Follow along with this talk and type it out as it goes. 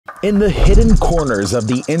In the hidden corners of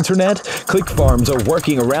the internet, click farms are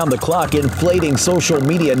working around the clock, inflating social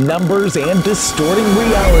media numbers and distorting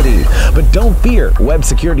reality. But don't fear, web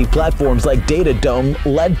security platforms like DATADOME,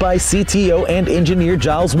 led by CTO and engineer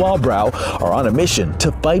Gilles Walbrou, are on a mission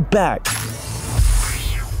to fight back.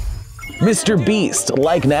 Mr. Beast,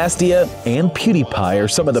 Like Nastia, and PewDiePie are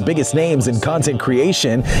some of the biggest names in content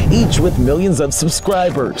creation, each with millions of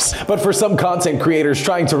subscribers. But for some content creators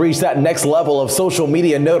trying to reach that next level of social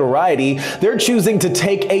media notoriety, they're choosing to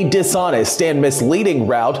take a dishonest and misleading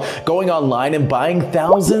route, going online and buying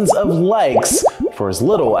thousands of likes for as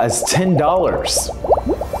little as $10.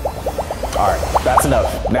 Alright, that's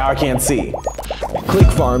enough. Now I can't see. Click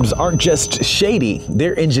farms aren't just shady,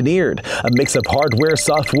 they're engineered. A mix of hardware,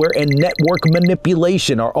 software, and network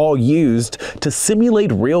manipulation are all used to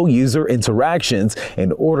simulate real user interactions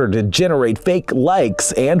in order to generate fake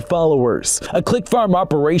likes and followers. A click farm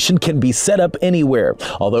operation can be set up anywhere,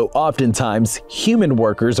 although oftentimes human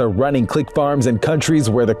workers are running click farms in countries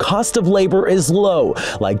where the cost of labor is low,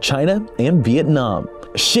 like China and Vietnam.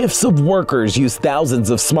 Shifts of workers use thousands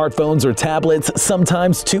of smartphones or tablets,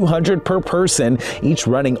 sometimes 200 per person, each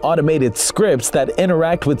running automated scripts that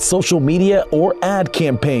interact with social media or ad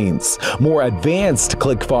campaigns. More advanced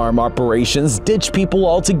click farm operations ditch people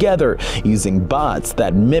altogether, using bots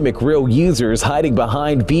that mimic real users hiding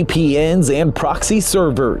behind VPNs and proxy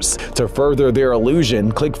servers. To further their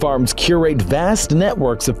illusion, click farms curate vast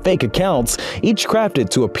networks of fake accounts, each crafted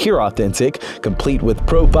to appear authentic, complete with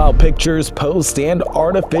profile pictures, posts, and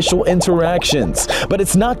artificial interactions. But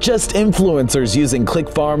it's not just influencers using click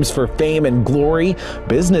farms for fame and glory.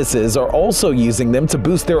 Businesses are also using them to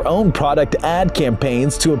boost their own product ad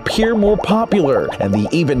campaigns to appear more popular. And the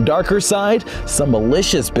even darker side, some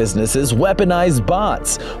malicious businesses weaponize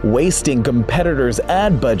bots, wasting competitors'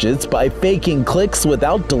 ad budgets by faking clicks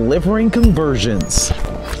without delivering conversions.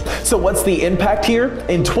 So what's the impact here?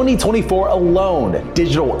 In 2024 alone,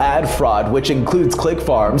 digital ad fraud, which includes click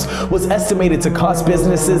farms, was estimated to cost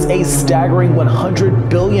businesses a staggering $100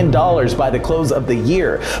 billion by the close of the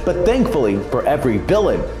year. But thankfully, for every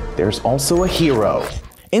villain, there's also a hero.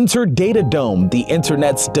 Enter DATADOME, the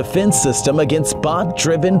internet's defense system against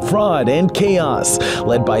bot-driven fraud and chaos.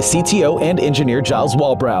 Led by CTO and engineer Gilles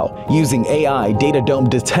Walbrou. Using AI, DATADOME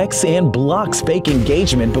detects and blocks fake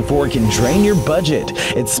engagement before it can drain your budget.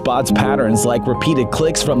 It spots patterns like repeated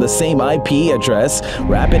clicks from the same IP address,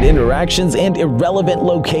 rapid interactions, and irrelevant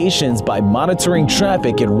locations by monitoring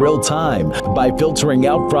traffic in real time. By filtering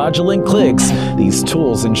out fraudulent clicks, these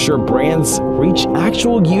tools ensure brands reach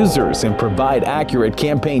actual users and provide accurate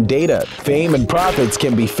campaign data. Fame and profits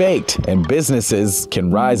can be faked, and businesses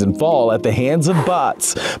can rise and fall at the hands of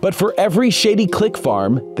bots. But for every shady click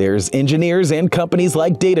farm, there's engineers and companies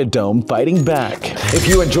like DATADOME fighting back. If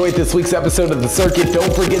you enjoyed this week's episode of The Circuit,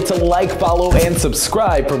 don't forget to like, follow, and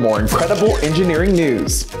subscribe for more incredible engineering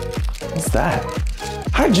news. What's that?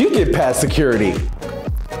 How'd you get past security?